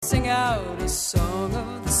sing out a song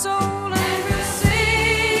of the soul. And we'll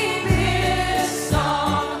sing this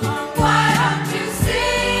song. Why don't you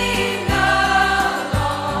sing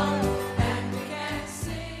along? And we can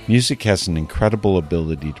sing. Music has an incredible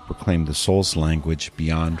ability to proclaim the soul's language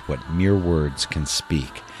beyond what mere words can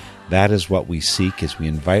speak. That is what we seek as we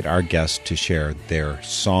invite our guests to share their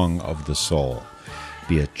song of the soul.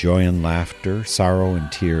 Be it joy and laughter, sorrow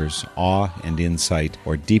and tears, awe and insight,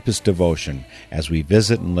 or deepest devotion, as we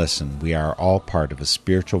visit and listen, we are all part of a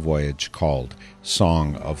spiritual voyage called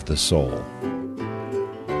Song of the Soul.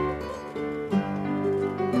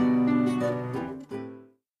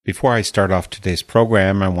 Before I start off today's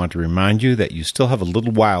program, I want to remind you that you still have a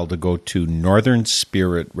little while to go to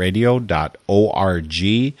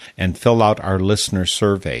northernspiritradio.org and fill out our listener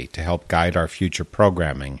survey to help guide our future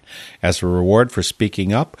programming. As a reward for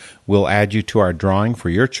speaking up, we'll add you to our drawing for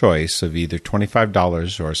your choice of either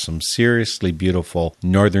 $25 or some seriously beautiful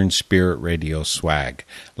Northern Spirit Radio swag,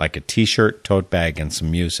 like a t-shirt, tote bag, and some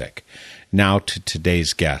music. Now to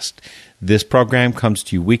today's guest. This program comes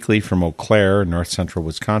to you weekly from Eau Claire, north central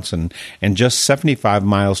Wisconsin, and just 75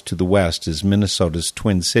 miles to the west is Minnesota's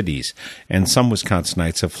Twin Cities, and some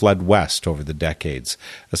Wisconsinites have fled west over the decades,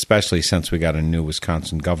 especially since we got a new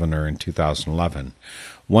Wisconsin governor in 2011.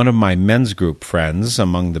 One of my men's group friends,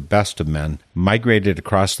 among the best of men, migrated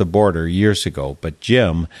across the border years ago, but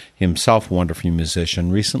Jim, himself a wonderful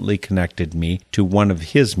musician, recently connected me to one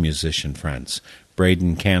of his musician friends,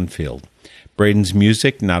 Braden Canfield. Braden's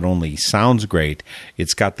music not only sounds great,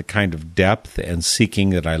 it's got the kind of depth and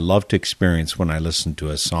seeking that I love to experience when I listen to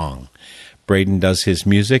a song. Braden does his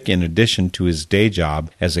music in addition to his day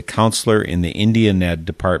job as a counselor in the Indian Ed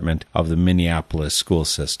department of the Minneapolis school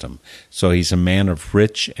system. So he's a man of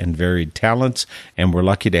rich and varied talents, and we're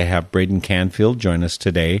lucky to have Braden Canfield join us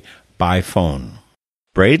today by phone.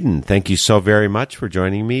 Braden, thank you so very much for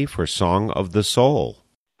joining me for Song of the Soul.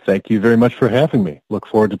 Thank you very much for having me. Look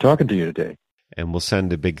forward to talking to you today. And we'll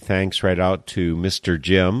send a big thanks right out to Mr.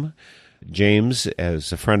 Jim. James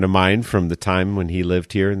is a friend of mine from the time when he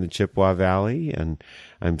lived here in the Chippewa Valley, and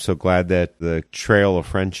I'm so glad that the trail of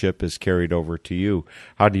friendship is carried over to you.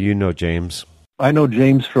 How do you know James? I know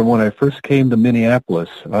James from when I first came to Minneapolis.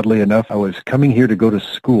 Oddly enough, I was coming here to go to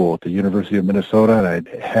school at the University of Minnesota, and I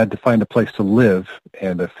had to find a place to live,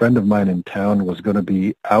 and a friend of mine in town was going to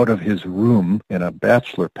be out of his room in a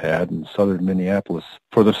bachelor pad in southern Minneapolis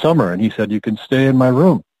for the summer, and he said, "You can stay in my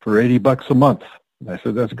room for $80 a month." And I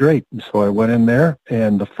said, "That's great." And so I went in there,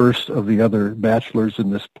 and the first of the other bachelors in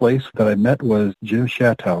this place that I met was Jim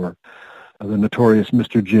Schatauer, the notorious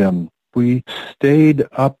Mr. Jim. We stayed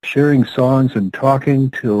up sharing songs and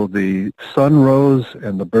talking till the sun rose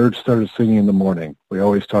and the birds started singing in the morning. We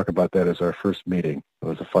always talk about that as our first meeting. It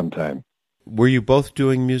was a fun time. Were you both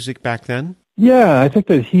doing music back then? Yeah, I think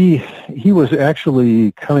that he was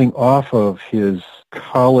actually coming off of his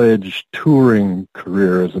college touring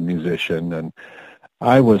career as a musician, and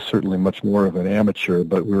I was certainly much more of an amateur,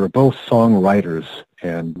 but we were both songwriters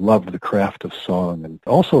and loved the craft of song, and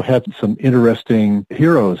also had some interesting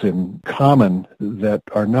heroes in common that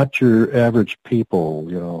are not your average people.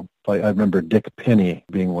 You know, I remember Dick Penny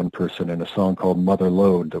being one person in a song called Mother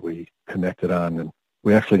Lode that we connected on, and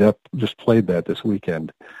we actually just played that this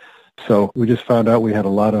weekend. So we just found out we had a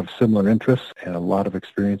lot of similar interests and a lot of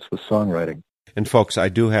experience with songwriting. And folks, I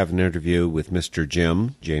do have an interview with Mr.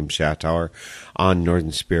 Jim, James Schatauer, on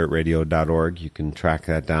northernspiritradio.org. You can track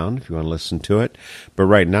that down if you want to listen to it. But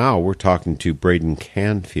right now, we're talking to Braden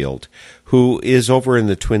Canfield, who is over in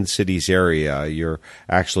the Twin Cities area. You're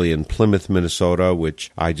actually in Plymouth, Minnesota,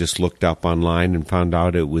 which I just looked up online and found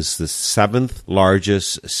out it was the 7th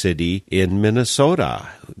largest city in Minnesota.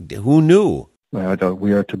 Who knew?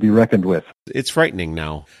 We are to be reckoned with. It's frightening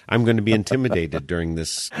now. I'm going to be intimidated during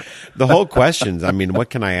this. The whole questions, I mean, what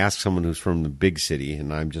can I ask someone who's from the big city,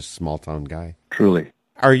 and I'm just a small-town guy? Truly.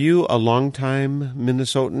 Are you a long-time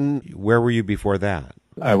Minnesotan? Where were you before that?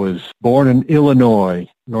 I was born in Illinois,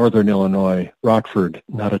 northern Illinois, Rockford,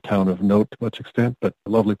 not a town of note to much extent, but a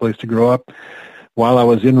lovely place to grow up. While I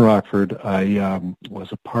was in Rockford, I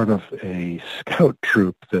was a part of a scout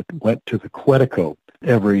troop that went to the Quetico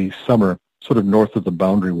every summer, sort of north of the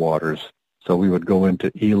Boundary Waters. So we would go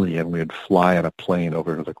into Ely and we would fly on a plane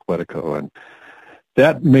over to the Quetico. And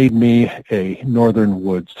that made me a Northern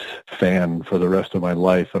Woods fan for the rest of my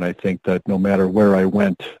life. And I think that no matter where I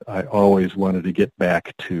went, I always wanted to get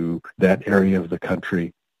back to that area of the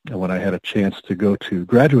country. And when I had a chance to go to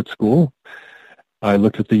graduate school, I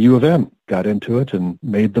looked at the U of M, got into it, and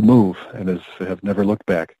made the move, and have never looked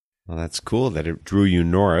back. Well, that's cool that it drew you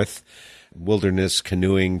north. wilderness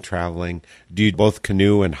canoeing, traveling. Do you both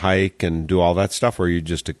canoe and hike and do all that stuff, or are you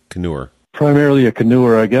just a canoer? Primarily a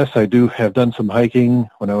canoeer, I guess. I do have done some hiking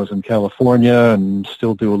when I was in California and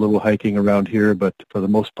still do a little hiking around here, but for the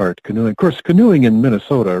most part, canoeing. Of course, canoeing in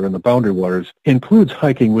Minnesota or in the Boundary Waters includes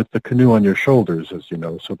hiking with the canoe on your shoulders, as you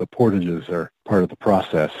know, so the portages are part of the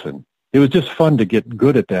process. And it was just fun to get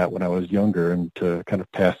good at that when I was younger and to kind of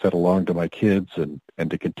pass that along to my kids and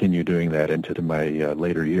to continue doing that into my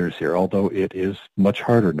later years here, although it is much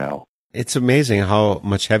harder now. It's amazing how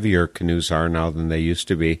much heavier canoes are now than they used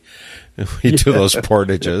to be. We do those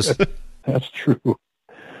portages. That's true.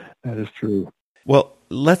 That is true. Well,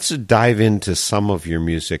 let's dive into some of your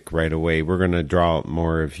music right away. We're going to draw out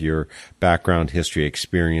more of your background, history,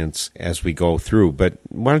 experience as we go through. But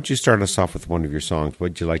why don't you start us off with one of your songs? What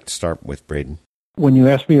would you like to start with, Braden? When you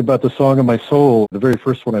asked me about the song of my soul, the very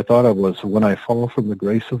first one I thought of was When I Fall from the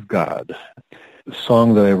Grace of God, a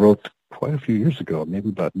song that I wrote quite a few years ago, maybe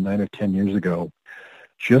about 9 or 10 years ago,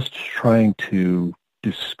 just trying to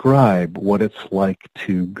describe what it's like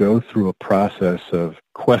to go through a process of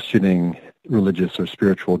questioning religious or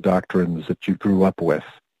spiritual doctrines that you grew up with,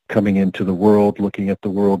 coming into the world, looking at the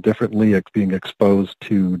world differently, being exposed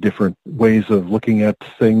to different ways of looking at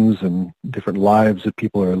things and different lives that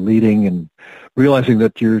people are leading, and realizing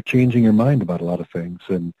that you're changing your mind about a lot of things.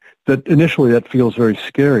 And that initially that feels very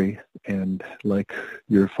scary and like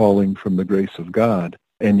you're falling from the grace of God.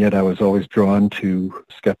 And yet I was always drawn to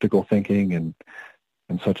skeptical thinking and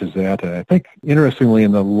such as that. And I think, interestingly,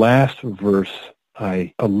 in the last verse,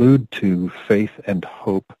 I allude to faith and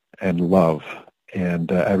hope and love.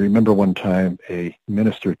 And I remember one time a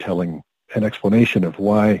minister telling an explanation of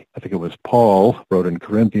why, I think it was Paul, wrote in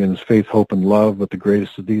Corinthians, faith, hope, and love, but the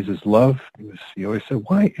greatest of these is love. He always said,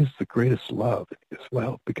 why is the greatest love? He goes,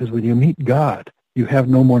 well, because when you meet God, you have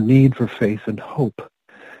no more need for faith and hope,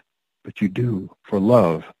 but you do for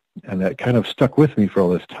love. And that kind of stuck with me for all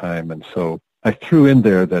this time. And so I threw in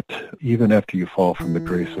there that even after you fall from the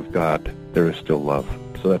grace of God, there is still love.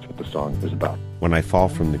 So that's what the song is about. When I Fall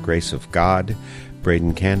from the Grace of God,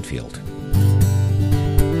 Braden Canfield.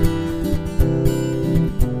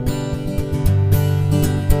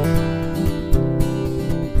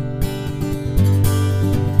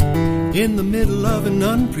 In the middle of an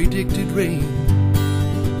unpredicted rain,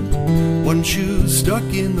 one shoe stuck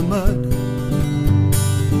in the mud,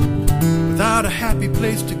 without a happy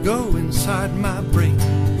place to go inside my brain,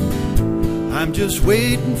 I'm just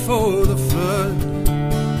waiting for the flood.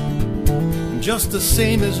 And just the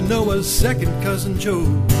same as Noah's second cousin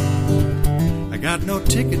Job, I got no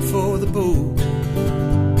ticket for the boat.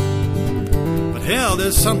 But hell,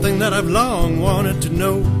 there's something that I've long wanted to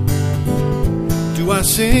know. Do I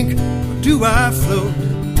sink or do I float?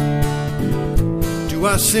 Do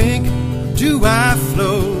I sink or do I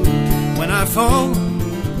float? When I fall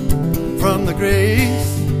from the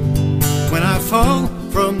grace, when I fall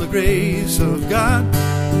from the grace of God,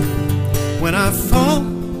 when I fall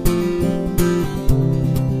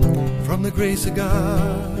from the grace of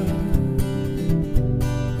God.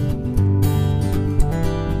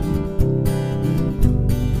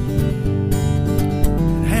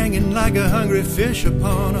 Hanging like a hungry fish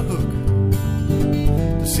upon a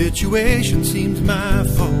hook, the situation seems my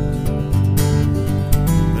fault.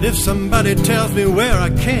 But if somebody tells me where I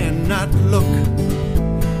cannot look,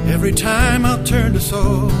 every time I'll turn to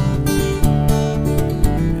Saul,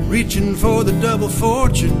 reaching for the double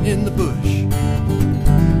fortune in the bush,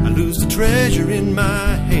 I lose the treasure in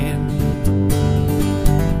my hand.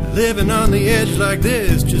 Living on the edge like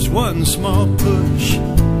this, just one small push,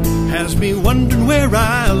 has me wondering where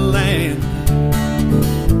I'll land,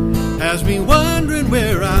 has me wondering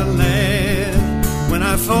where I'll land. When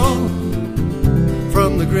I fall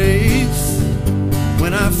from the grace,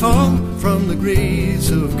 when I fall from the grace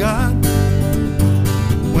of God,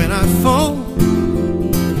 when I fall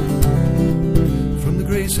from the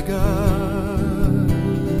grace of God,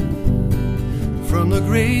 from the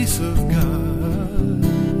grace of God.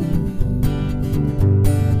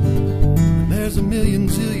 There's a million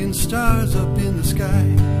zillion stars up in the sky,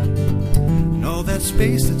 and all that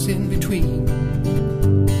space that's in between.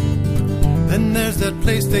 Then there's that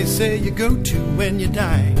place they say you go to when you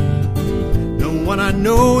die, no one I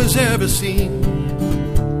know has ever seen.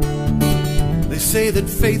 They say that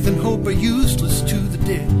faith and hope are useless to the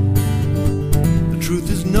dead. The truth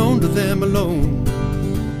is known to them alone.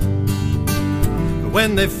 But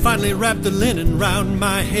when they finally wrap the linen round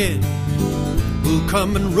my head, who'll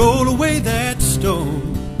come and roll away that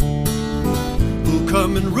stone? Who'll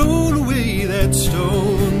come and roll away that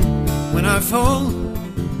stone? When I fall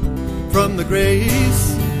from the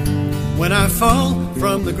grace, When I fall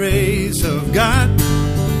from the grace of God,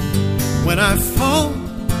 when I fall,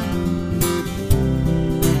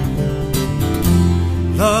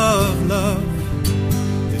 love, love,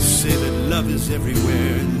 they say that love is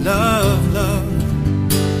everywhere. Love, love,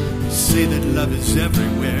 they say that love is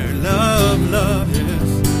everywhere. Love, love,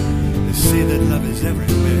 yes, they say that love is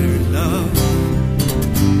everywhere. Love,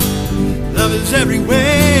 love is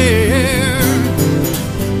everywhere.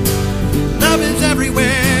 Love is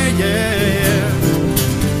everywhere, yeah.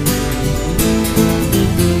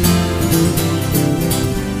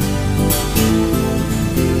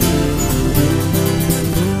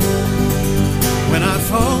 When I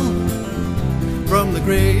fall from the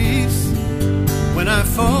grace, when I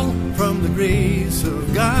fall from the grace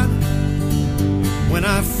of God, when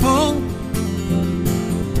I fall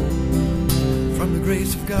from the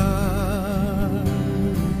grace of God,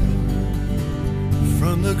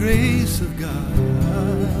 from the grace of God.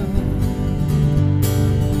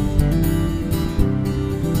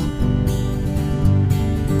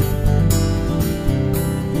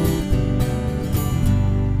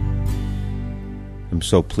 I'm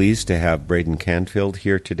so pleased to have Braden Canfield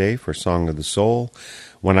here today for Song of the Soul.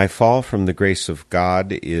 When I Fall from the Grace of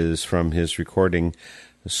God is from his recording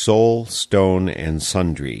Soul, Stone, and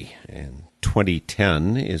Sundry. And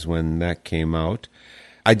 2010 is when that came out.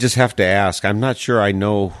 I just have to ask, I'm not sure I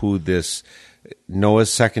know who this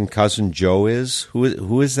Noah's second cousin Joe is.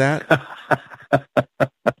 Who is that?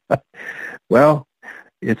 Well,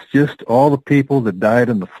 it's just all the people that died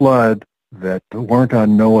in the flood that weren't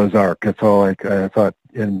on Noah's Ark. That's all I thought,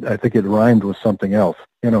 and I think it rhymed with something else.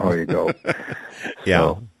 You know how you go.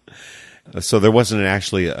 Yeah. So there wasn't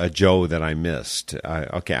actually a Joe that I missed.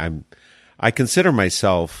 I consider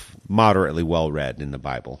myself moderately well-read in the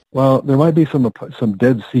Bible. Well, there might be some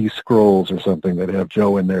Dead Sea Scrolls or something that have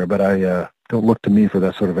Joe in there, but I don't look to me for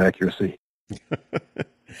that sort of accuracy.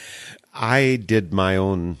 I did my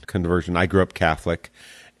own conversion. I grew up Catholic,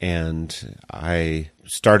 and I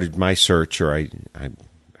started my search, or I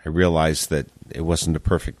realized that it wasn't a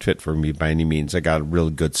perfect fit for me by any means. I got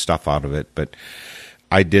really good stuff out of it, but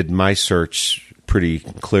I did my search pretty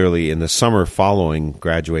clearly in the summer following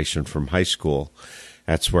graduation from high school.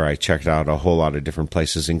 That's where I checked out a whole lot of different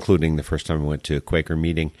places, including the first time I went to a Quaker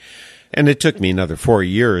meeting. And it took me another 4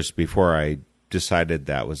 years before I decided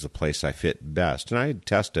that was the place I fit best. And I had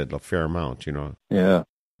tested a fair amount, you know. Yeah.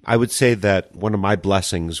 I would say that one of my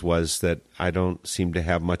blessings was that I don't seem to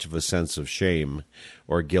have much of a sense of shame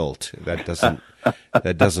or guilt. That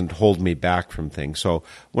doesn't hold me back from things. So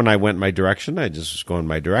when I went my direction, I just was going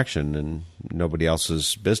my direction and nobody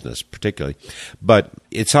else's business particularly. But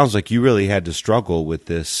it sounds like you really had to struggle with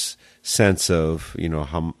this sense of, you know,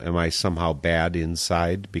 how am I somehow bad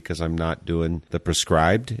inside because I'm not doing the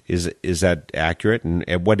prescribed? Is that accurate? And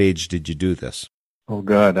at what age did you do this? Oh,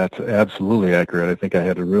 God, that's absolutely accurate. I think I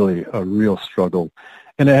had a real struggle.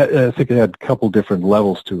 And I think it had a couple different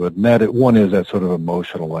levels to it. And one is that sort of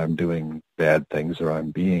emotional, I'm doing bad things or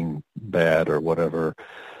I'm being bad or whatever.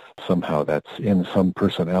 Somehow that's in some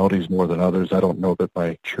personalities more than others. I don't know that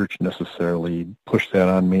my church necessarily pushed that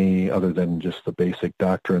on me other than just the basic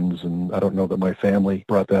doctrines. And I don't know that my family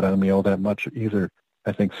brought that on me all that much either.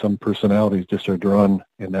 I think some personalities just are drawn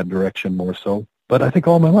in that direction more so. But I think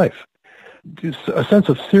all my life, just a sense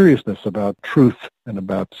of seriousness about truth and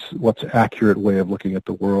about what's an accurate way of looking at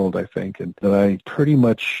the world, I think, and that I pretty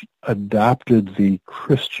much adopted the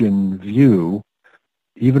Christian view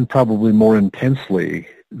even probably more intensely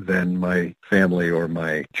than my family or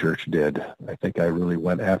my church did. I think I really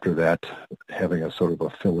went after that, having a sort of a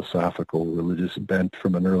philosophical, religious bent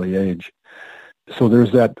from an early age. So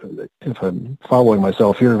there's that, if I'm following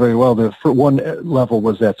myself here very well, the one level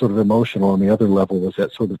was that sort of emotional, and the other level was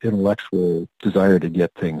that sort of intellectual desire to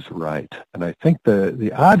get things right. And I think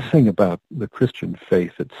the odd thing about the Christian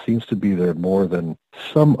faith, it seems to be there more than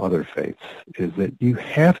some other faiths, is that you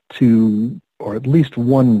have to, or at least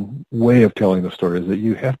one way of telling the story is that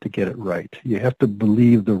you have to get it right. You have to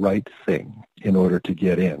believe the right thing in order to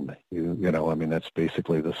get in. You know, I mean, that's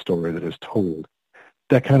basically the story that is told.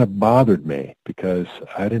 That kind of bothered me because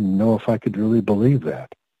I didn't know if I could really believe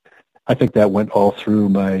that. I think that went all through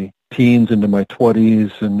my teens, into my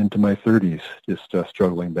 20s, and into my 30s, just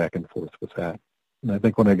struggling back and forth with that. And I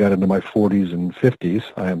think when I got into my 40s and 50s,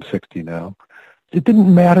 I am 60 now, it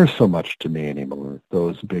didn't matter so much to me anymore,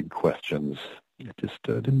 those big questions. It just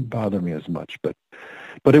didn't bother me as much. But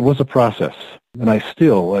it was a process. And I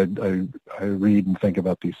read and think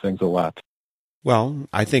about these things a lot. Well,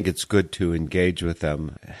 I think it's good to engage with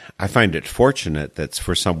them. I find it fortunate that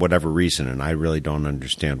for whatever reason, and I really don't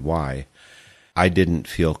understand why, I didn't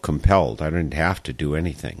feel compelled. I didn't have to do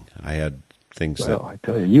anything. I had things Well, I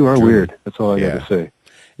tell you, you are weird. That's all I got to say.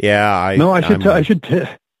 Yeah, No, I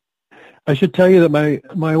should tell you that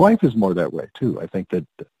my wife is more that way too. I think that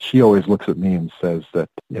she always looks at me and says that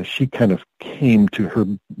she kind of came to her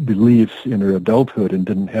beliefs in her adulthood and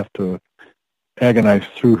didn't have to agonize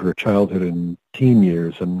through her childhood and teen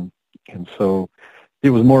years, and so it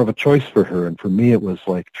was more of a choice for her, and for me it was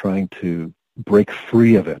like trying to break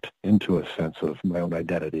free of it into a sense of my own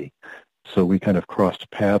identity. So we kind of crossed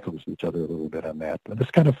paths with each other a little bit on that, but it's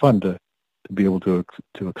kind of fun to be able to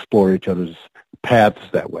explore each other's paths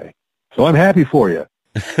that way. So I'm happy for you.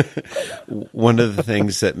 One of the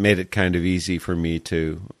things that made it kind of easy for me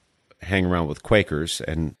to hang around with Quakers,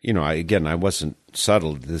 and, I wasn't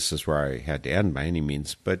settled. This is where I had to end by any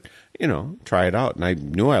means, but, try it out. And I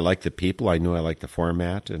knew I liked the people. I knew I liked the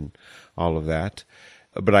format and all of that.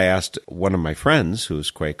 But I asked one of my friends who was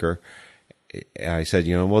Quaker, I said,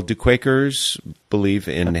 well, do Quakers believe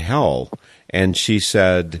in hell? And she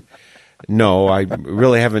said, no, I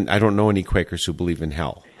don't know any Quakers who believe in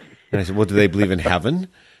hell. And I said, well, do they believe in heaven?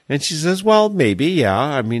 And she says, well, maybe, yeah.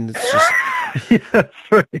 I mean, it's just... Yeah,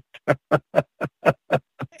 that's right.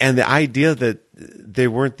 And the idea that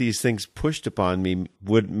there weren't these things pushed upon me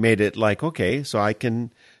made it like, okay, so I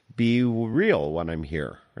can be real when I'm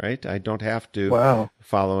here, right? I don't have to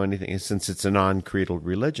follow anything. Since it's a non-creedal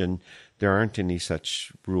religion, there aren't any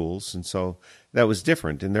such rules. And so that was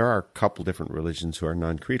different. And there are a couple different religions who are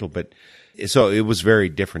non-creedal, but so it was a very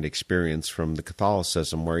different experience from the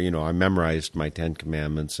Catholicism where, I memorized my 10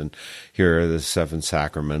 Commandments and here are the 7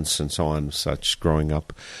 sacraments and so on and such growing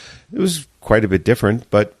up. It was quite a bit different,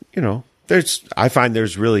 but, I find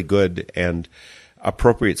there's really good and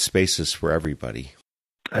appropriate spaces for everybody.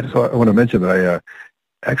 I want to mention that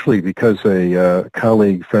actually, because a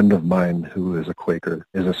colleague friend of mine who is a Quaker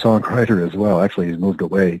is a songwriter as well. Actually, he's moved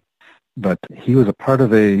away, but he was a part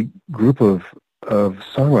of a group of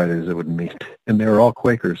songwriters that would meet, and they were all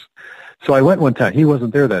Quakers. So I went one time. He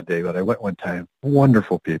wasn't there that day, but I went one time.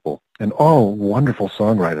 Wonderful people, and all wonderful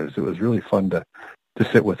songwriters. It was really fun to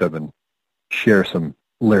sit with them and share some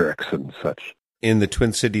lyrics and such. In the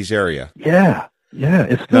Twin Cities area? Yeah,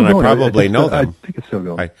 it's still going. I probably know them. I think it's still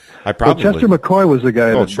going. I probably. Chester McCoy was the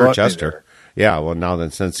guy that brought Chester. me there. Yeah, well, now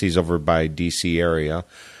then, since he's over by D.C. area,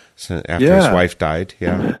 after his wife died,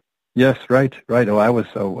 yeah. Yes, right. Oh,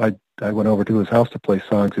 I went over to his house to play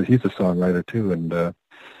songs because he's a songwriter too, and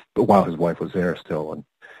but while his wife was there still,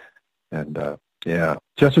 and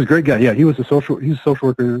Chester's a great guy. Yeah, he's a social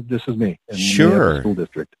worker just as me in the school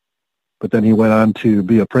district. But then he went on to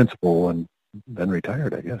be a principal and then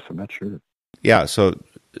retired, I guess. I'm not sure. Yeah, so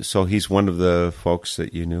he's one of the folks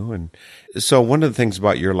that you knew. And so one of the things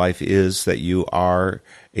about your life is that you are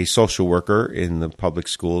a social worker in the public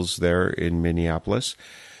schools there in Minneapolis.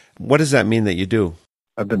 What does that mean that you do?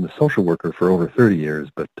 I've been the social worker for over 30 years,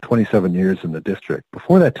 but 27 years in the district.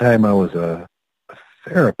 Before that time, I was a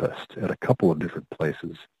therapist at a couple of different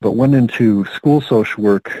places, but went into school social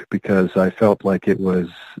work because I felt like it was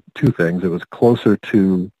two things. It was closer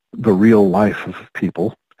to the real life of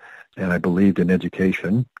people, and I believed in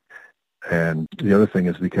education. And the other thing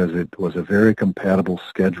is because it was a very compatible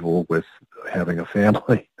schedule with having a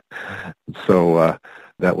family. So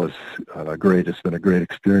that was great. It's been a great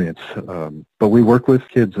experience. But we work with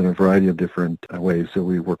kids in a variety of different ways. So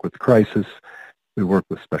we work with crisis. We work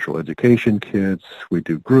with special education kids. We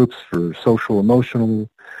do groups for social, emotional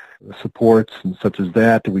supports and such as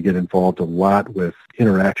that. We get involved a lot with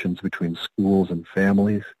interactions between schools and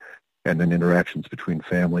families, and then interactions between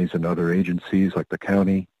families and other agencies like the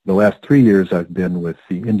county. The last 3 years I've been with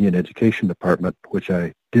the Indian Education Department, which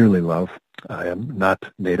I dearly love. I am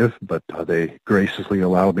not Native, but they graciously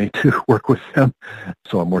allow me to work with them.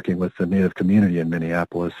 So I'm working with the Native community in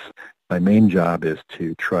Minneapolis. My main job is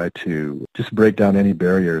to try to just break down any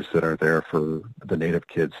barriers that are there for the Native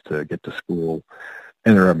kids to get to school,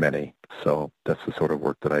 and there are many. So that's the sort of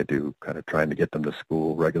work that I do, kind of trying to get them to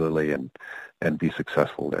school regularly and be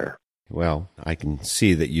successful there. Well, I can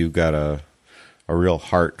see that you've got a real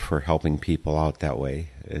heart for helping people out that way.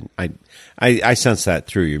 And I sense that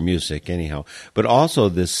through your music anyhow. But also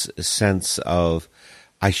this sense of,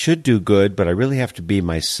 I should do good, but I really have to be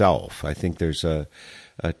myself. I think there's a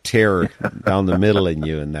tear down the middle in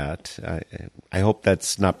you in that. I hope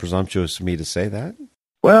that's not presumptuous of me to say that.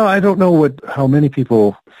 Well, I don't know how many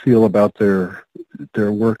people feel about their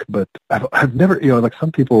work, but I've never, like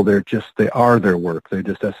some people, they are their work.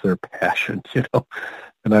 That's their passion,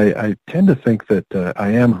 And I tend to think that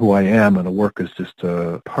I am who I am, and the work is just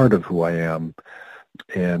a part of who I am.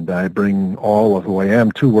 And I bring all of who I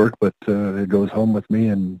am to work, but it goes home with me.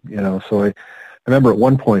 And, so remember at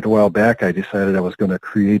one point a while back, I decided I was going to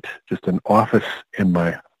create just an office in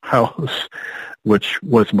my house, which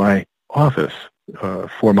was my office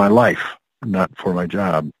for my life, not for my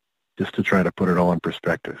job, just to try to put it all in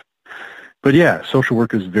perspective. But yeah, social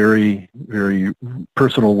work is very, very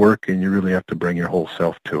personal work, and you really have to bring your whole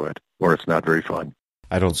self to it, or it's not very fun.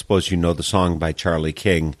 I don't suppose you know the song by Charlie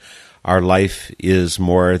King, "Our life is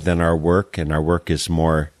more than our work, and our work is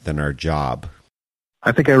more than our job."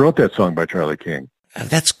 I think I wrote that song by Charlie King.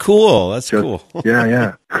 That's cool. That's cool.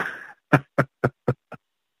 Yeah.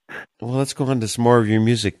 Well, let's go on to some more of your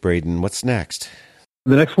music, Braden. What's next?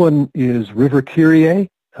 The next one is River Kyrie.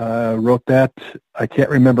 Wrote that, I can't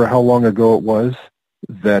remember how long ago it was,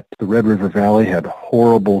 that the Red River Valley had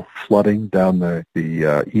horrible flooding down the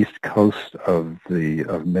east coast of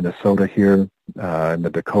Minnesota here in the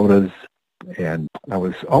Dakotas. And I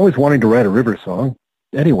was always wanting to write a river song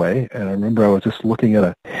anyway, and I remember I was just looking at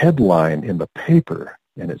a headline in the paper,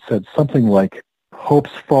 and it said something like,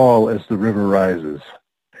 "Hopes fall as the river rises."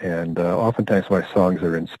 And oftentimes my songs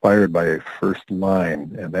are inspired by a first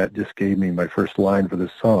line, and that just gave me my first line for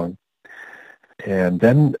this song. And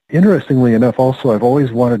then, interestingly enough, also, I've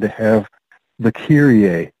always wanted to have the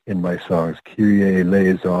Kyrie in my songs, Kyrie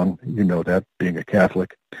eleison, you know that, being a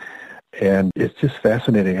Catholic. And it's just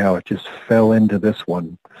fascinating how it just fell into this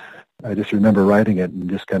one. I just remember writing it and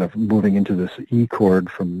just kind of moving into this E chord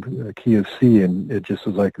from key of C, and it just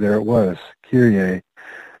was like, there it was, Kyrie,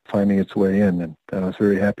 finding its way in, and I was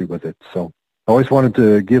very happy with it. So I always wanted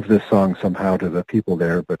to give this song somehow to the people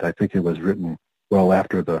there, but I think it was written well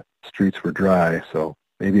after the streets were dry, so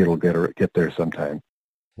maybe it'll get there sometime.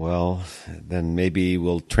 Well, then maybe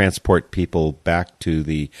we'll transport people back to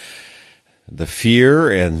the fear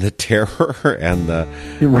and the terror and the...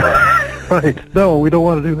 Right. No, we don't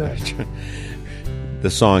want to do that. The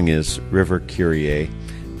song is River Kyrie,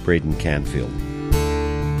 Braden Canfield.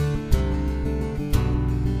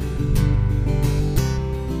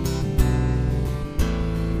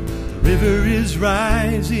 The river is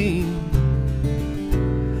rising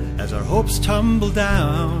as our hopes tumble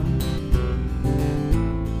down.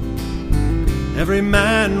 Every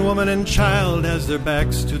man, woman, and child has their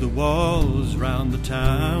backs to the walls round the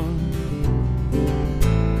town.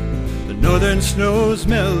 The northern snow's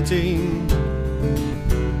melting,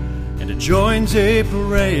 and it joins April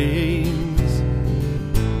rains,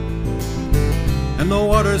 and the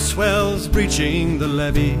water swells, breaching the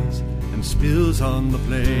levees, and spills on the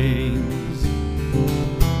plains.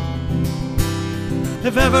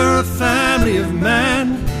 If ever a family of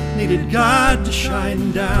man needed God to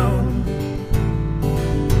shine down,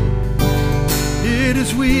 it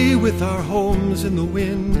is we with our homes in the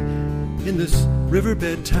wind in this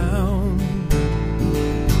riverbed town.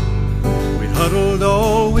 We huddled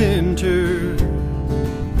all winter,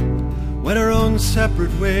 went our own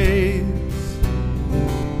separate ways,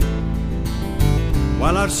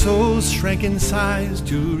 while our souls shrank in size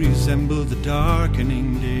to resemble the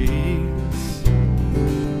darkening days.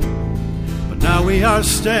 But now we are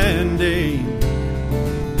standing,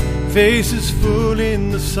 faces full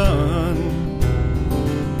in the sun,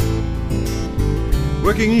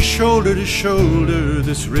 working shoulder to shoulder.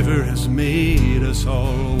 This river has made us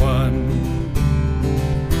all one.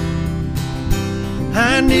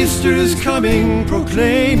 And Easter is coming,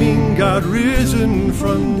 proclaiming God risen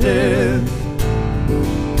from death.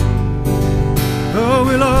 Oh,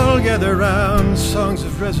 we'll all gather round, songs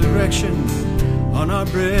of resurrection on our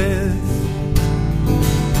breath.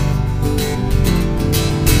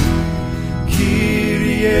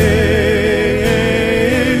 Kyrie eleison,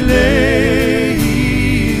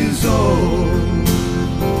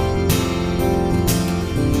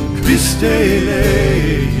 Christe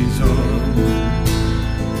eleison,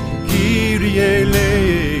 Kyrie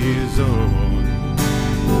eleison.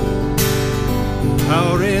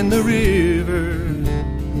 Power in the river,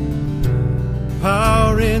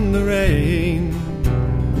 power in the rain,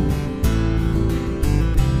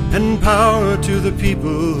 and power to the people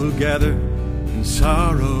who gather in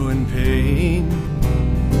sorrow and pain.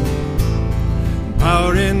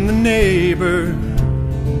 Power in the neighbor,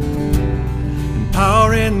 and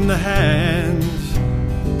power in the hands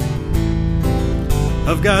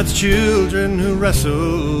of God's children who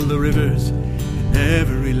wrestle the rivers in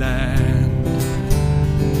every land.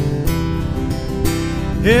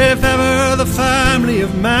 If ever the family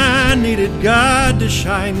of man needed God to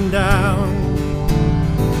shine down,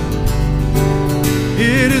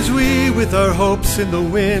 it is we with our hopes in the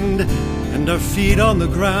wind and our feet on the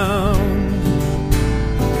ground.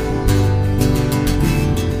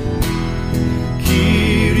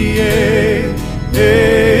 Kyrie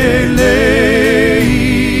eleison,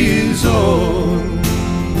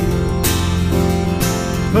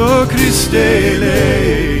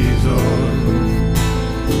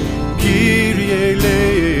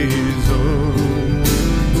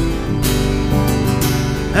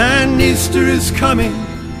 And Easter is coming,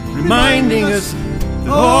 reminding us that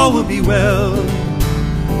all will be well.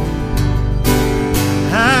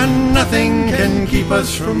 And nothing can keep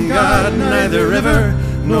us from God, neither river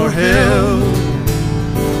nor hell.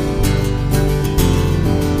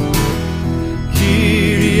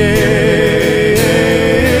 Kyrie eleison,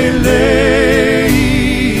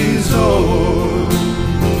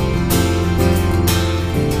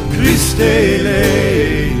 Christe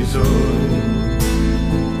eleison,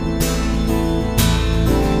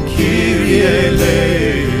 Kyrie eleison,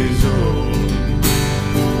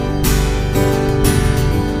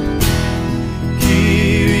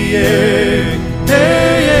 Kyrie eleison,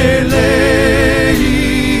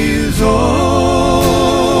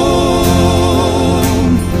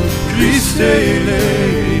 Christe eleison,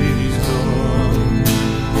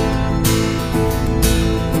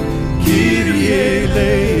 Kyrie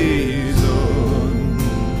eleison,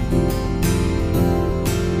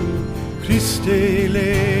 Christe eleison.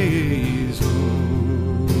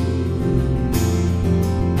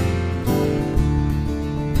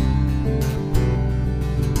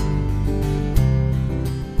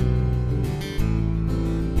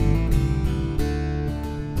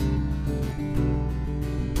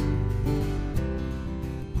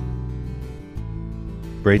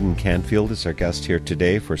 Braden Canfield is our guest here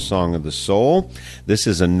today for Song of the Soul. This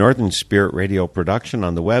is a Northern Spirit Radio production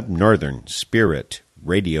on the web,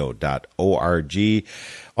 northernspiritradio.org.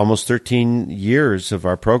 Almost 13 years of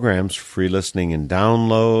our programs, free listening and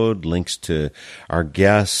download, links to our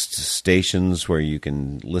guest stations where you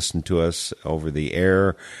can listen to us over the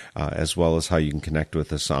air, as well as how you can connect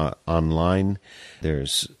with us online.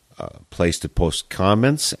 There's place to post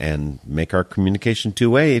comments and make our communication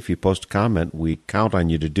two-way. If you post a comment, we count on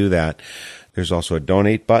you to do that. There's also a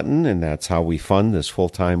donate button, and that's how we fund this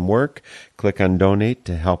full-time work. Click on donate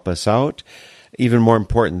to help us out. Even more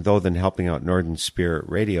important, though, than helping out Northern Spirit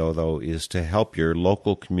Radio, though, is to help your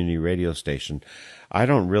local community radio station. I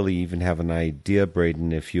don't really even have an idea,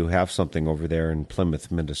 Braden, if you have something over there in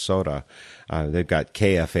Plymouth, Minnesota. They've got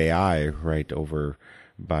KFAI right over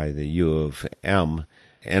by the U of M.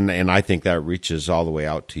 And I think that reaches all the way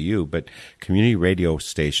out to you. But community radio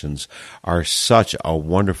stations are such a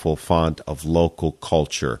wonderful font of local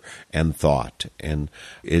culture and thought. And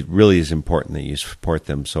it really is important that you support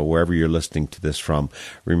them. So wherever you're listening to this from,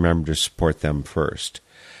 remember to support them first.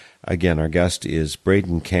 Again, our guest is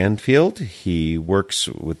Braden Canfield. He works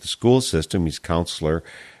with the school system. He's a counselor.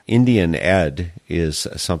 Indian Ed is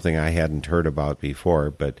something I hadn't heard about before,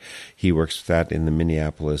 but he works with that in the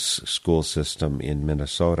Minneapolis school system in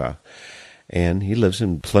Minnesota. And he lives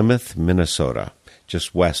in Plymouth, Minnesota,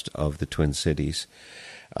 just west of the Twin Cities.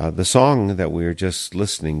 The song that we were just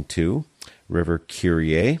listening to, River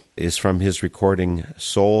Kyrie, is from his recording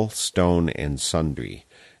Soul, Stone, and Sundry.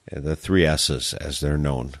 The three S's, as they're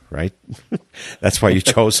known, right? That's why you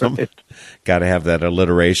chose them. Got to have that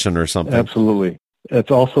alliteration or something. Absolutely.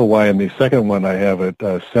 That's also why in the second one I have it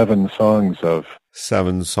 7 songs of...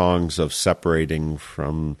 7 songs of separating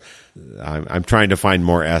from... I'm trying to find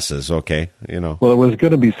more S's, okay? Well, it was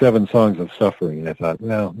going to be 7 songs of suffering, and I thought,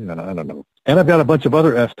 well, I don't know. And I've got a bunch of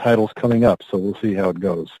other S titles coming up, so we'll see how it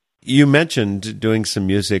goes. You mentioned doing some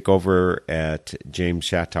music over at James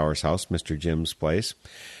Shattower's house, Mr. Jim's place.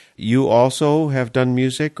 You also have done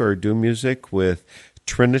music or do music with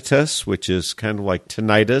Trinitas, which is kind of like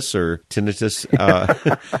tinnitus or tinnitus,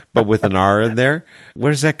 but with an R in there.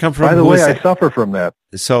 Where does that come from? By the way, I suffer from that.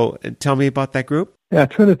 So tell me about that group. Yeah,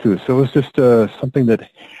 Trinitas. It was just something that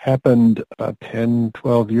happened about 10,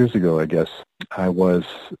 12 years ago, I guess. I was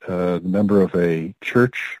a member of a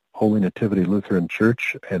church, Holy Nativity Lutheran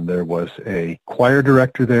Church, and there was a choir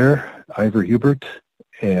director there, Ivor Hubert,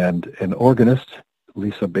 and an organist,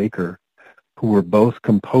 Lisa Baker, who were both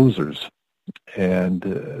composers. And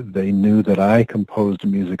they knew that I composed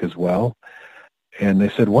music as well. And they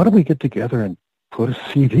said, why don't we get together and put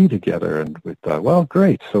a CD together? And we thought, well,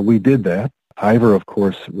 great. So we did that. Ivor, of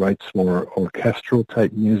course, writes more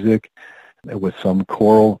orchestral-type music with some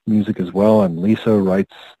choral music as well. And Lisa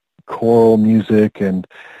writes choral music and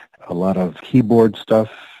a lot of keyboard stuff.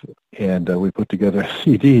 And we put together a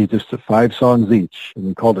CD, just 5 songs each. And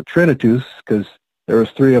we called it Trinitas because there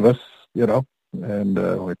was 3 of us, and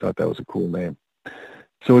we thought that was a cool name.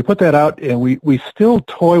 So we put that out, and we still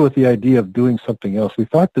toy with the idea of doing something else. We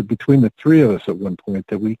thought that between the 3 of us at one point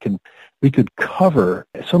that we could cover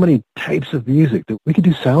so many types of music that we could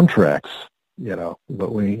do soundtracks, but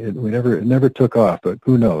it never took off. But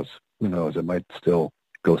who knows? It might still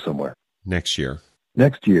go somewhere. Next year.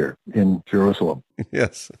 next year in Jerusalem.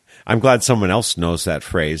 Yes. I'm glad someone else knows that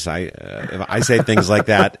phrase. If I say things like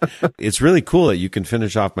that, it's really cool that you can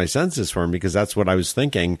finish off my sentences for me because that's what I was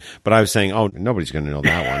thinking. But I was saying, oh, nobody's going to know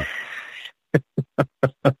that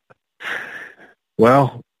one.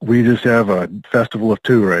 Well, we just have a festival of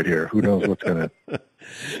two right here. Who knows what's going to...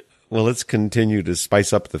 Well, let's continue to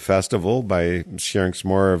spice up the festival by sharing some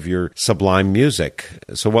more of your sublime music.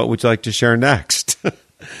 So what would you like to share next?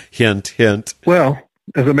 Hint, hint. Well,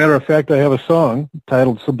 as a matter of fact, I have a song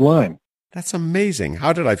titled Sublime. That's amazing.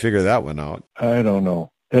 How did I figure that one out? I don't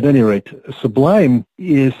know. At any rate, Sublime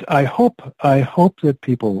is, I hope that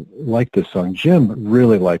people like this song. Jim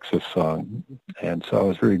really likes this song, and so I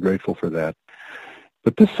was very grateful for that.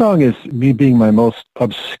 But this song is me being my most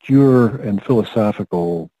obscure and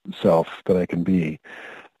philosophical self that I can be.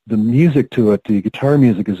 The music to it, the guitar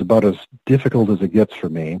music, is about as difficult as it gets for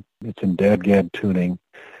me. It's in dadgad tuning,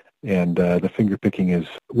 and the finger picking is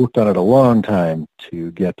worked on it a long time to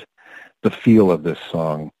get the feel of this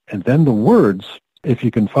song. And then the words, if you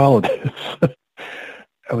can follow this,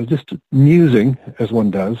 I was just musing, as one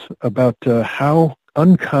does, about how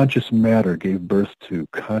unconscious matter gave birth to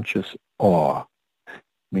conscious awe.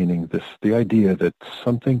 Meaning the idea that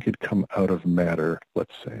something could come out of matter,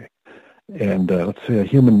 let's say. And let's say a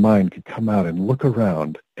human mind could come out and look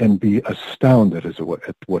around and be astounded at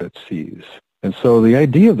what it sees. And so the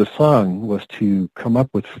idea of the song was to come up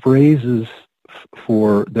with phrases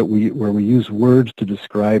where we use words to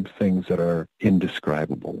describe things that are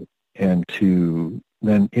indescribable, and to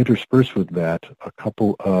then intersperse with that a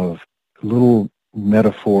couple of little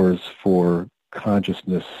metaphors for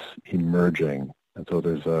consciousness emerging. And so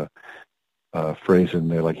there's a phrase in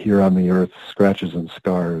there like, here on the earth, scratches and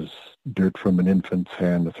scars, dirt from an infant's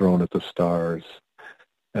hand thrown at the stars.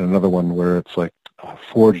 And another one where it's like,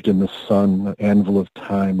 forged in the sun, an anvil of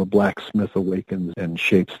time, a blacksmith awakens and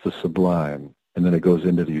shapes the sublime. And then it goes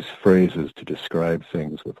into these phrases to describe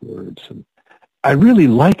things with words. And I really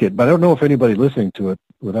like it, but I don't know if anybody listening to it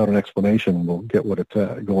without an explanation will get what it's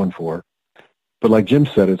going for. But like Jim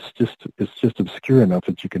said, it's just obscure enough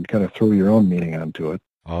that you can kind of throw your own meaning onto it.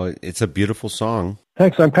 Oh, it's a beautiful song.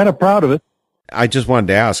 Thanks. I'm kind of proud of it. I just wanted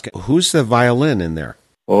to ask, who's the violin in there?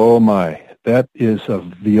 Oh, my. That is a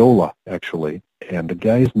viola, actually. And the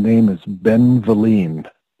guy's name is Ben Valine.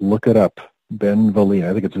 Look it up. Ben Valine.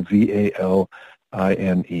 I think it's Valine.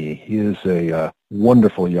 He is a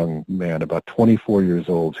wonderful young man, about 24 years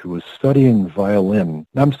old, who was studying viola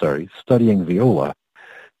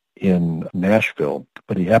in Nashville,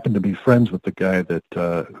 but he happened to be friends with the guy whose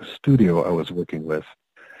studio I was working with,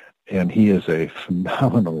 and he is a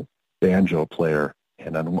phenomenal banjo player,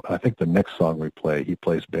 and I think the next song we play, he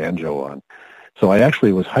plays banjo on. So I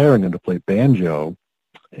actually was hiring him to play banjo,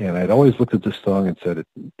 and I'd always looked at this song and said, it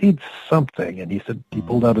needs something, and he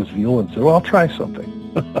pulled out his viola and said, well, I'll try something.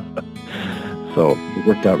 So it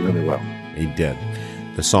worked out really well. He did.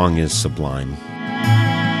 The song is Sublime.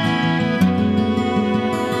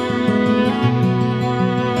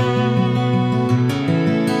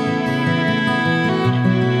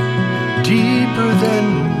 Deeper than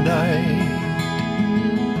night,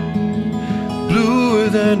 bluer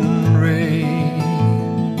than rain,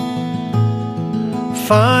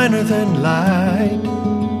 finer than light,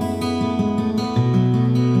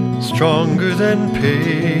 stronger than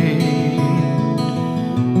pain,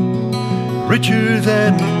 richer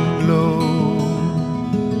than low,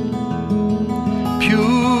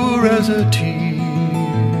 pure as a tear,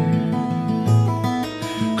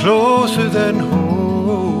 closer than home,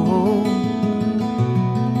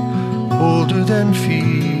 older than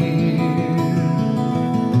fear,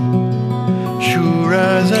 sure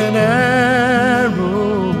as an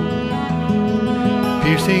arrow,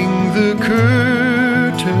 piercing the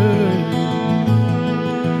curtain,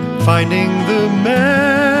 finding the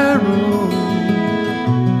marrow,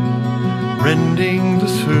 rending the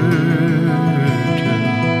certain.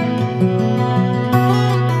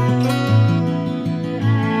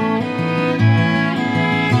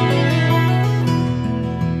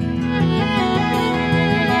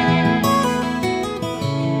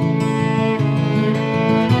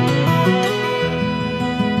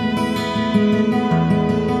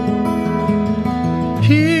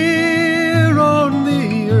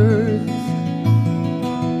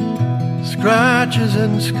 Scratches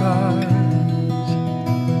and scars,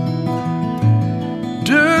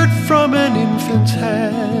 dirt from an infant's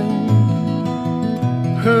hand,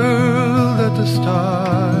 hurled at the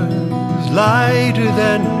stars, lighter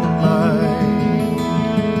than mine,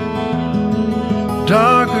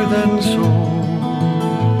 darker than soul,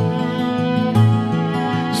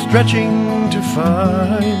 stretching to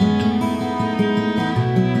find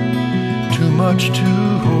much to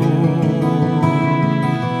hold.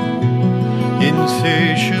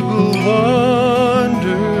 Insatiable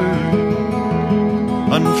wonder,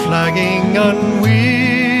 unflagging,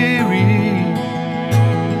 unweary,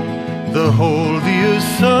 the whole, the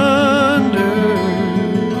asunder,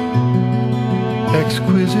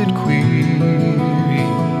 exquisite query.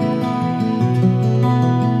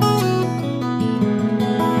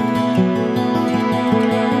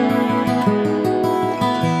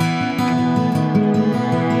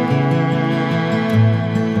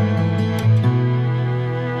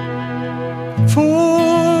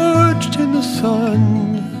 Forged in the sun,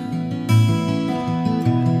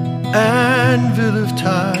 anvil of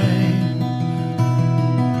time,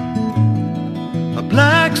 a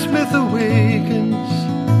blacksmith awakens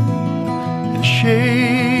and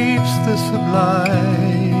shapes the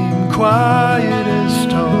sublime, quiet as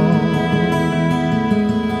stone,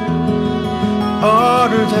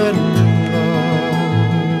 harder than love,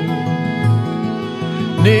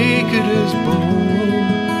 naked as bone,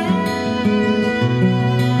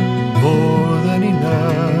 more than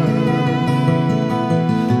enough.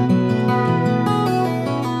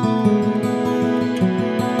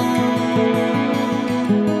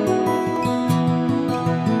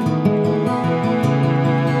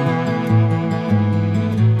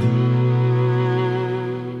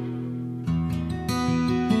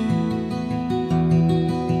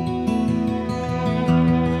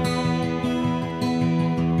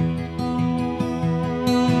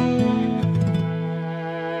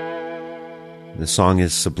 The song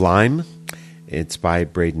is Sublime. It's by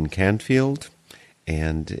Braden Canfield,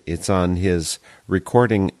 and it's on his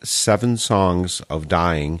recording 7 Songs of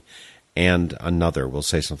Dying and Another. We'll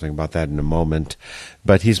say something about that in a moment,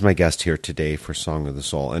 but he's my guest here today for Song of the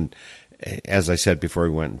Soul. And as I said before we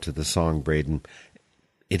went into the song, Braden,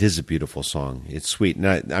 it is a beautiful song. It's sweet.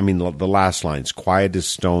 And I mean, the last lines, quiet as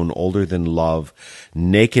stone, older than love,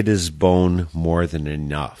 naked as bone, more than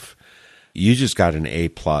enough. You just got an A+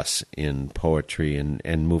 in poetry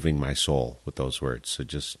and moving my soul with those words. So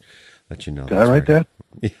just let you know. Did I write that?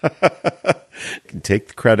 Take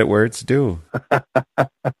the credit where it's due.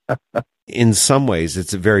 In some ways,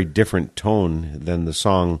 it's a very different tone than the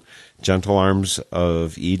song Gentle Arms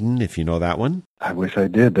of Eden, if you know that one. I wish I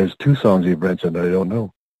did. There's 2 songs you've mentioned I don't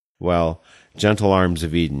know. Well, Gentle Arms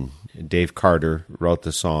of Eden, Dave Carter wrote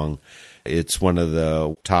the song. It's one of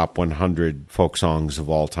the top 100 folk songs of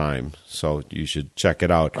all time, so you should check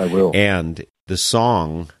it out. I will. And the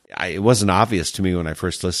song, it wasn't obvious to me when I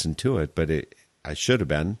first listened to it, but I should have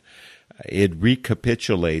been. It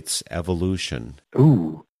recapitulates evolution.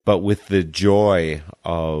 Ooh. But with the joy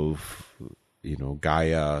of,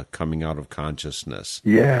 Gaia coming out of consciousness.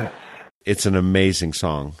 Yes. It's an amazing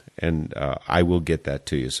song, and I will get that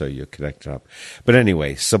to you so you'll connect it up. But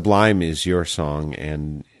anyway, Sublime is your song,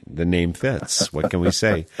 and the name fits. What can we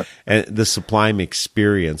say? And the Sublime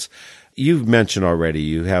experience. You've mentioned already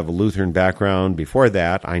you have a Lutheran background. Before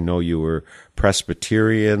that, I know you were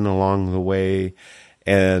Presbyterian along the way,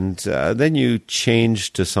 and then you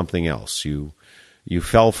changed to something else. You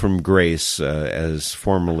fell from grace as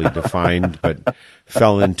formally defined, but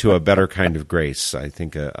fell into a better kind of grace, I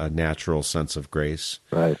think a natural sense of grace.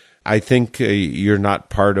 Right. I think you're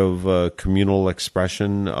not part of a communal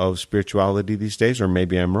expression of spirituality these days, or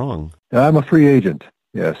maybe I'm wrong. I'm a free agent,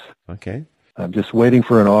 yes. Okay. I'm just waiting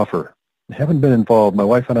for an offer. I haven't been involved. My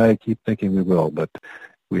wife and I keep thinking we will, but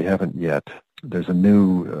we haven't yet. There's a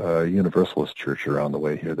new Universalist church around the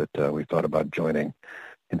way here that we thought about joining.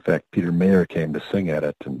 In fact, Peter Mayer came to sing at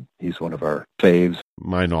it, and he's one of our faves.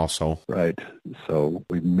 Mine also. Right. So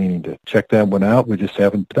we've been meaning to check that one out. We just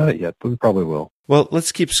haven't done it yet, but we probably will. Well,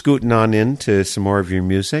 let's keep scooting on into some more of your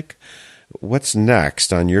music. What's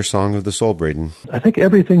next on your Song of the Soul, Braden? I think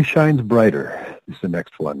Everything Shines Brighter is the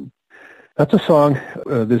next one. That's a song,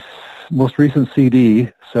 this most recent CD,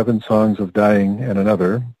 7 Songs of Dying and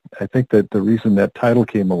Another. I think that the reason that title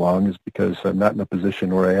came along is because I'm not in a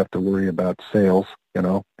position where I have to worry about sales,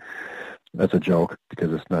 That's a joke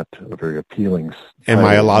because it's not a very appealing Am title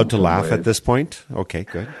I allowed to in some laugh ways. at this point? Okay,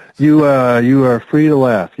 good. You are free to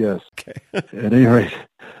laugh, yes. Okay. At any rate,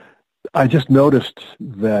 I just noticed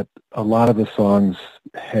that a lot of the songs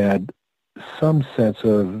had some sense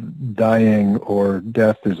of dying or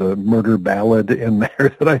death. There's a murder ballad in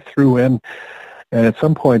there that I threw in. And at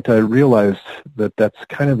some point I realized that that's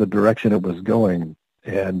kind of the direction it was going.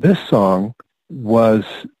 And this song was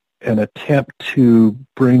an attempt to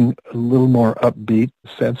bring a little more upbeat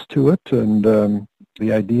sense to it. And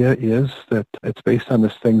the idea is that it's based on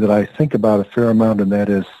this thing that I think about a fair amount, and that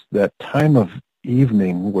is that time of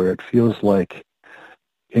evening where it feels like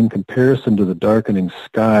in comparison to the darkening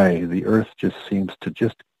sky, the earth just seems to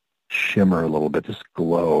just shimmer a little bit, just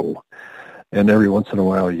glow. And every once in a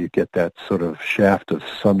while you get that sort of shaft of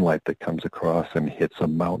sunlight that comes across and hits a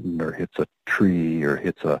mountain or hits a tree or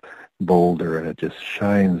hits a boulder, and it just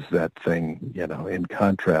shines that thing, in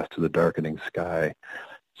contrast to the darkening sky.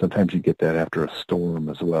 Sometimes you get that after a storm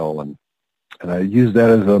as well. And I use that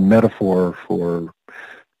as a metaphor for,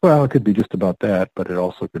 well, it could be just about that, but it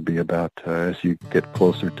also could be about as you get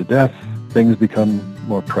closer to death, things become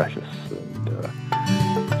more precious. And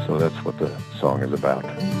so that's what the song is about.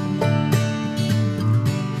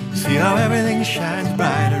 See how everything shines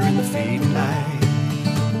brighter in the fading light.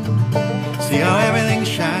 See how everything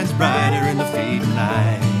shines brighter in the fading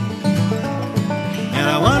light. And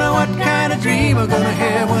I wonder what kind of dream I'm gonna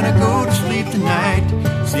have when I go to sleep tonight.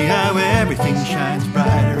 See how everything shines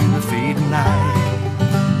brighter in the fading light.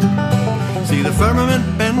 See the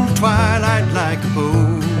firmament bend the twilight like a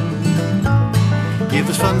bow. Give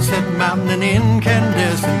the sunset mountain an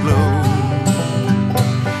incandescent glow.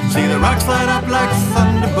 See the rocks light up like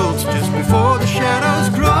thunderbolts just before the shadows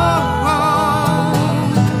grow.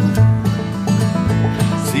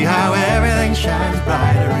 See how everything shines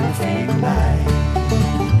brighter in the fading light.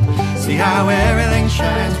 See how everything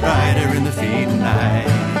shines brighter in the fading light.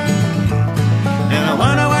 And I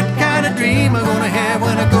wonder what kind of dream I'm gonna have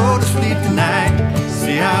when I go to sleep tonight.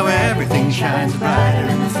 See how everything shines brighter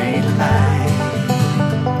in the fading light.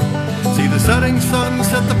 See the setting sun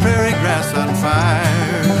set the prairie grass on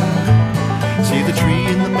fire. See the tree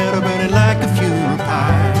in the meadow burning like a funeral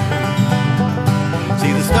pyre.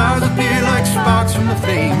 See the stars appear like sparks from the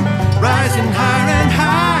flame, rising higher and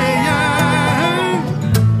higher.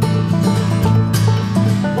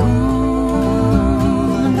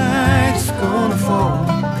 Ooh, the night's gonna fall,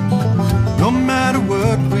 no matter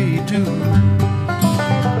what we do.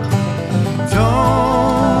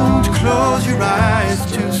 Don't close your eyes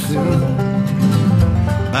too soon.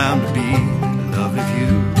 Bound to be a lovely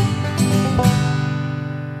view.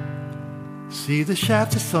 See the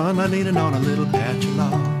shafts of sunlight leaning on a little patch of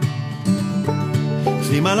lawn.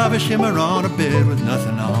 See my lover shimmer on a bed with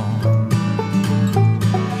nothing on.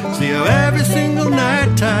 See how every single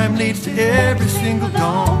night time leads to every single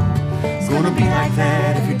dawn. It's gonna be like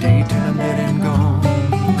that every day till I'm dead and gone.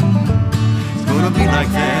 It's gonna be like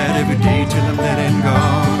that every day till I'm dead and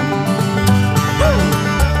gone.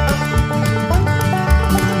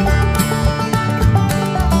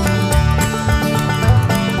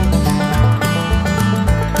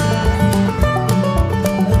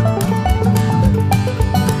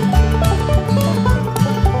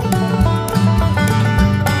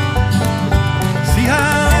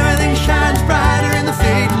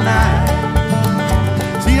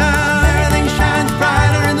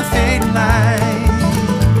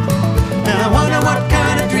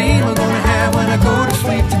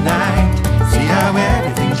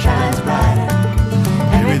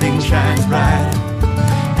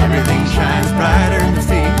 Everything shines brighter in the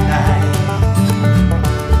fading light.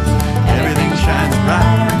 Everything shines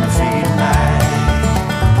brighter in the fading light.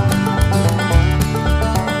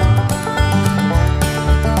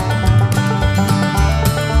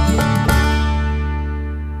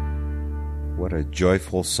 What a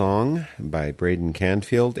joyful song by Braden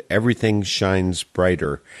Canfield. Everything Shines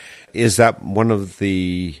Brighter. Is that one of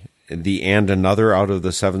the and another out of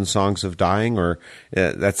the 7 songs of dying, or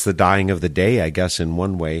that's the dying of the day, I guess, in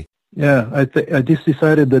one way? Yeah, I just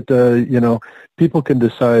decided that, people can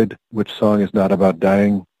decide which song is not about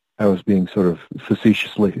dying. I was being sort of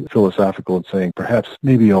facetiously philosophical and saying perhaps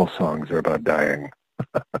maybe all songs are about dying.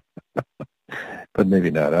 But maybe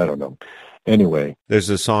not, I don't know. Anyway. There's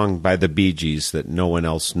a song by the Bee Gees that no one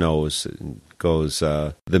else knows. It goes,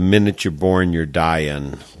 the minute you're born, you're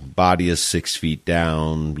dying. Body is 6 feet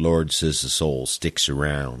down. Lord says the soul sticks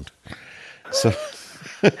around. So,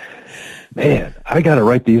 man, I got to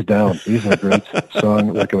write these down. These are great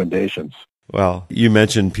song recommendations. Well, you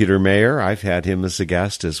mentioned Peter Mayer. I've had him as a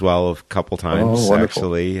guest as well a couple times,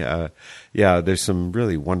 actually. There's some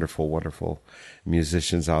really wonderful, wonderful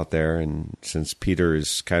musicians out there. And since Peter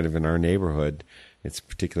is kind of in our neighborhood, it's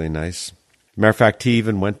particularly nice. Matter of fact, he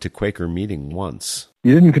even went to Quaker meeting once.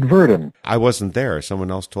 You didn't convert him. I wasn't there.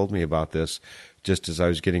 Someone else told me about this just as I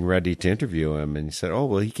was getting ready to interview him. And he said, oh,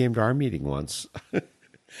 well, he came to our meeting once.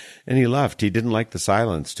 And he left. He didn't like the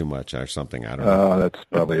silence too much or something. I don't know. Oh, that's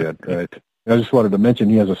probably it, right. I just wanted to mention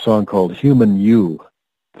he has a song called Human You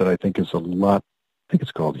that I think is a lot. I think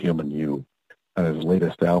it's called Human You on his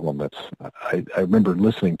latest album. I remember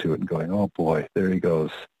listening to it and going, oh, boy, there he goes.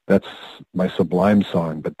 That's my Sublime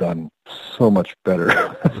song, but done so much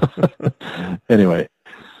better. Anyway,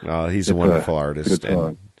 He's a It's wonderful a artist good song.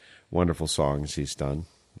 and wonderful songs he's done.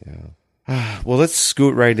 Yeah. Well, let's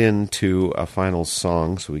scoot right into a final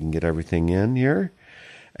song so we can get everything in here.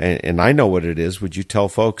 And I know what it is. Would you tell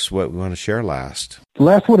folks what we want to share last? The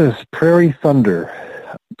last one is Prairie Thunder.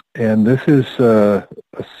 And this is a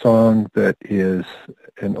song that is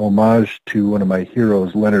an homage to one of my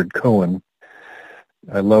heroes, Leonard Cohen.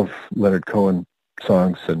 I love Leonard Cohen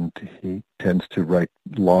songs, and he tends to write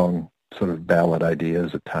long sort of ballad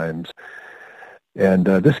ideas at times. And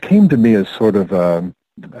this came to me as sort of,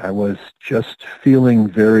 I was just feeling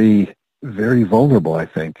very, very vulnerable, I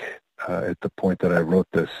think, at the point that I wrote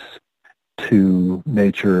this, to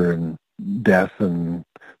nature and death and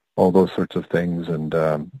all those sorts of things. And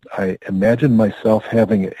I imagined myself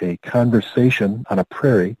having a conversation on a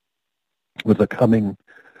prairie with a coming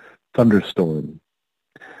thunderstorm.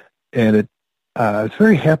 And I was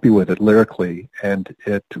very happy with it lyrically, and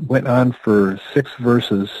it went on for 6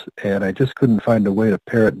 verses, and I just couldn't find a way to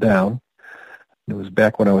pare it down. It was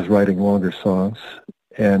back when I was writing longer songs,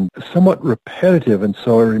 and somewhat repetitive. And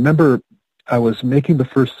so I remember I was making the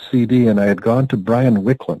first CD, and I had gone to Brian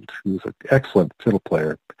Wickland, who's an excellent fiddle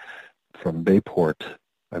player from Bayport,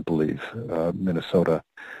 I believe, Minnesota.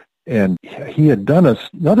 And he had done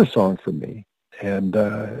another song for me, and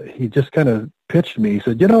he just kind of pitched me. He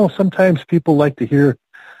said, sometimes people like to hear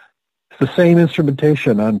the same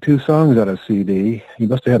instrumentation on 2 songs on a CD. He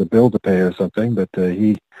must have had a bill to pay or something, but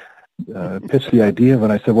he pitched the idea of it.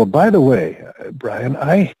 And I said, well, by the way, Brian,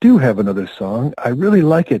 I do have another song. I really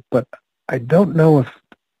like it, but I don't know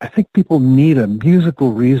I think people need a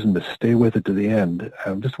musical reason to stay with it to the end.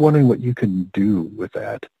 I'm just wondering what you can do with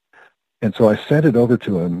that. And so I sent it over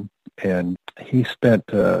to him, and he spent,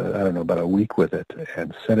 about a week with it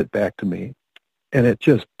and sent it back to me. And it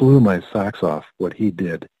just blew my socks off what he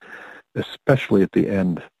did, especially at the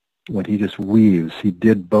end when he just weaves. He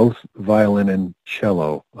did both violin and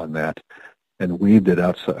cello on that and weaved it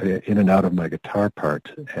outside, in and out of my guitar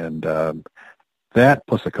part. And that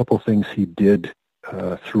plus a couple of things he did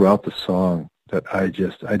throughout the song that I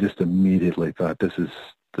just immediately thought, this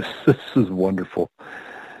is wonderful.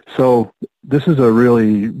 So this is a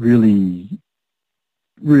really, really,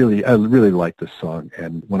 really, I really like this song.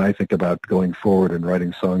 And when I think about going forward and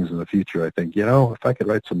writing songs in the future, I think, if I could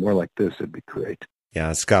write some more like this, it'd be great. Yeah,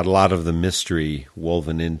 it's got a lot of the mystery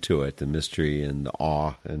woven into it, the mystery and the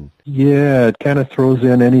awe. And yeah, it kind of throws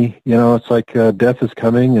in it's like death is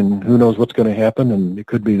coming and who knows what's going to happen, and it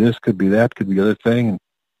could be this, could be that, could be the other thing, and,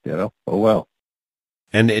 oh well.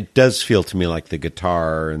 And it does feel to me like the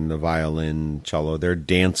guitar and the violin, cello, they're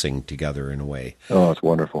dancing together in a way. Oh, it's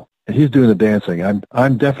wonderful. And he's doing the dancing.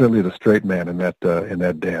 I'm definitely the straight man in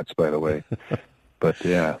that dance, by the way. But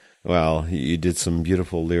yeah. Well, you did some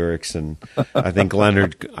beautiful lyrics, and I think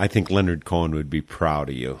Leonard Cohen would be proud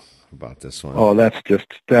of you about this one. Oh, that's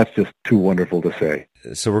just too wonderful to say.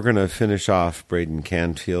 So we're going to finish off Braden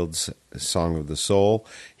Canfield's Song of the Soul.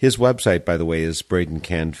 His website, by the way, is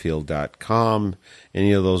bradencanfield.com.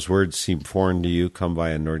 Any of those words seem foreign to you, come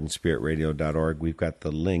via northernspiritradio.org. We've got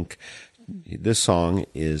the link. This song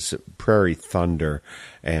is Prairie Thunder,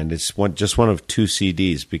 and it's just one of 2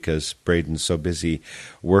 CDs because Braden's so busy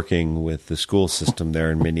working with the school system there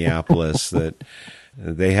in Minneapolis that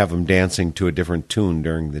they have him dancing to a different tune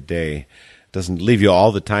during the day. Doesn't leave you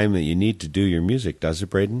all the time that you need to do your music, does it,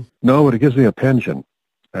 Braden? No, but it gives me a pension.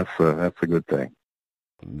 That's a good thing.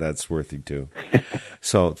 That's worthy, too.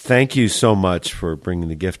 So thank you so much for bringing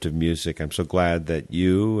the gift of music. I'm so glad that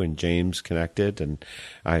you and James connected, and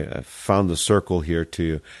I found the circle here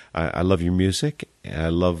too. I love your music. I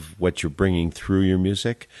love what you're bringing through your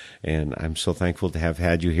music, and I'm so thankful to have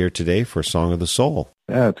had you here today for Song of the Soul.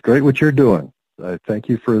 Yeah, it's great what you're doing. I thank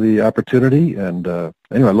you for the opportunity, and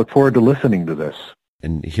anyway, I look forward to listening to this.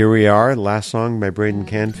 And here we are, last song by Braden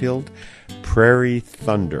Canfield, Prairie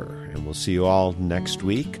Thunder. And we'll see you all next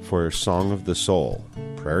week for Song of the Soul,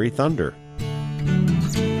 Prairie Thunder.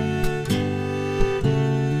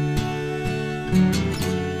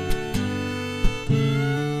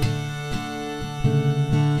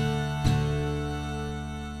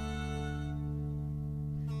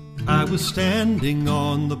 I was standing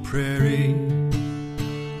on the prairie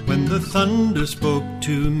when the thunder spoke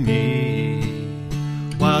to me,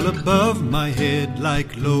 while above my head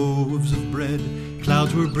like loaves of bread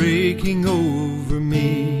clouds were breaking over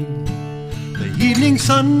me. The evening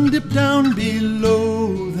sun dipped down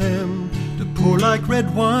below them to pour like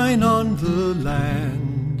red wine on the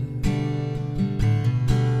land.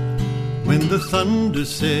 When the thunder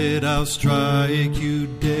said, I'll strike you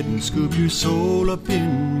dead and scoop your soul up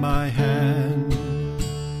in my hand.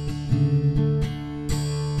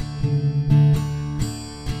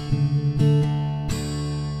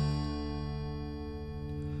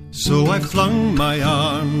 So I flung my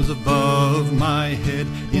arms above my head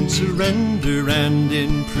in surrender and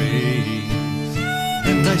in praise,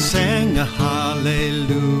 and I sang a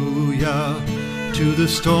hallelujah to the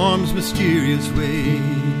storm's mysterious ways.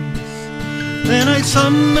 Then I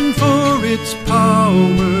summoned for its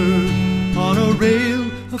power on a rail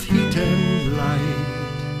of heat and light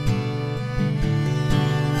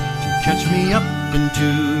to catch me up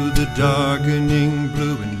into the darkening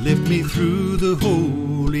blue and lift me through the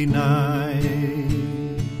holy night.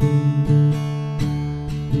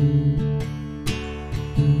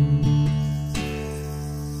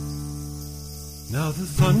 Now the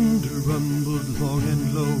thunder rumbled long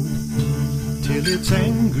and low till its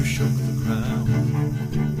anger shook the ground,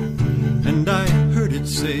 and I heard it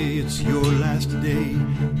say, "It's your last day.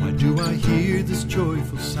 Why do I hear this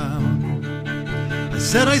joyful sound?" I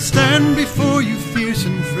said, "I stand before you fierce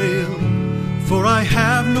and frail, for I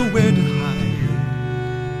have nowhere to hide,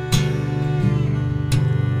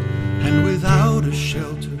 and without a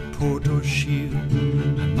shelter, port or shield,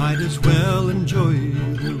 I might as well enjoy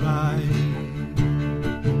the ride."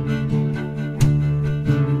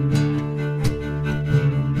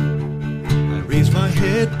 My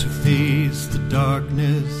head to face the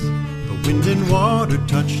darkness, the wind and water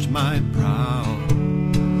touched my brow,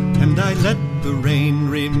 and I let the rain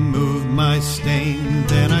remove my stain.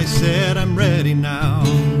 Then I said, "I'm ready now."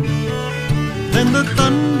 Then the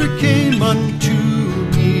thunder came unto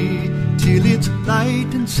me till its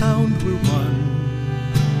light and sound were one.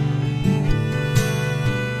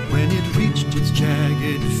 When it reached its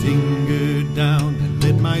jagged finger down and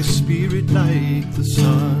lit my spirit like the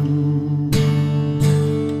sun.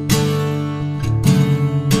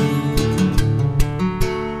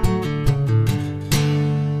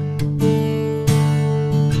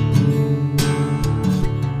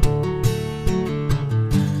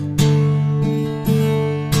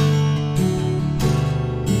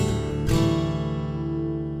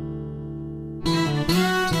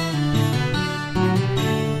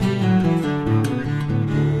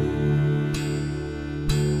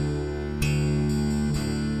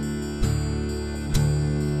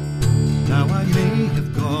 Now I may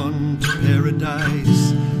have gone to paradise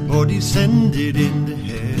or descended into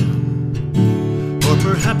hell, or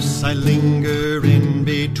perhaps I linger in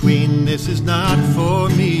between. This is not for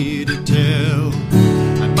me to tell.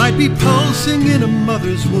 I might be pulsing in a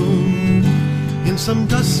mother's womb in some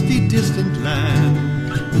dusty distant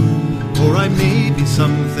land, or I may be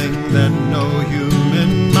something that no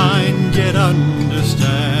human mind yet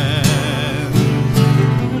understands.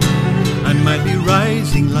 I might be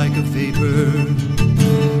rising like a vapor,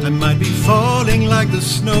 I might be falling like the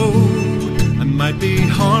snow, I might be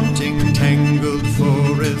haunting tangled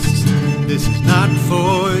forests. This is not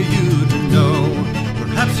for you to know.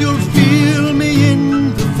 Perhaps you'll feel me in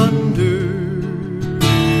the thunder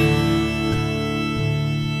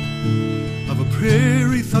of a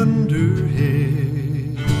prairie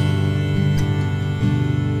thunderhead.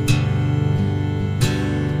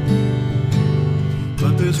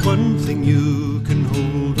 But there's one thing you can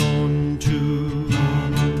hold on to.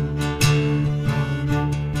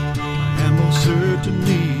 I am most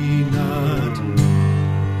certainly not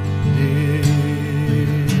dead.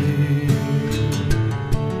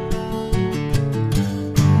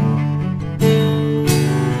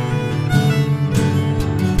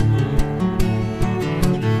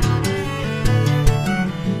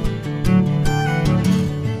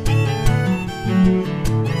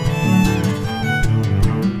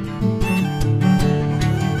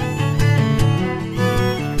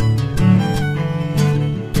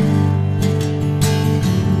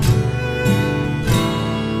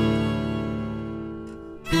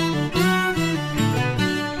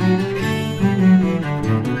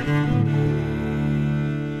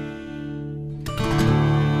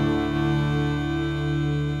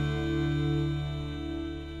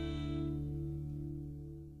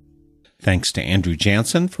 Thanks to Andrew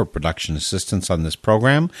Jansen for production assistance on this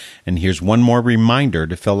program. And here's one more reminder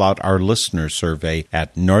to fill out our listener survey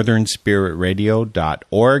at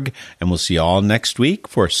northernspiritradio.org. And we'll see you all next week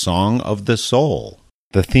for Song of the Soul.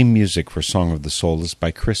 The theme music for Song of the Soul is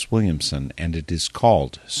by Chris Williamson, and it is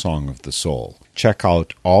called Song of the Soul. Check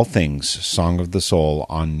out all things Song of the Soul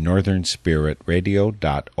on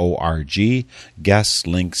northernspiritradio.org, guests,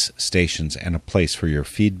 links, stations, and a place for your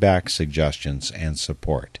feedback, suggestions, and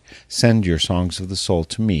support. Send your Songs of the Soul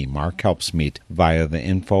to me, Mark Helpsmeet, via the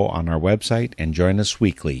info on our website, and join us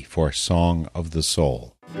weekly for Song of the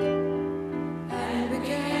Soul.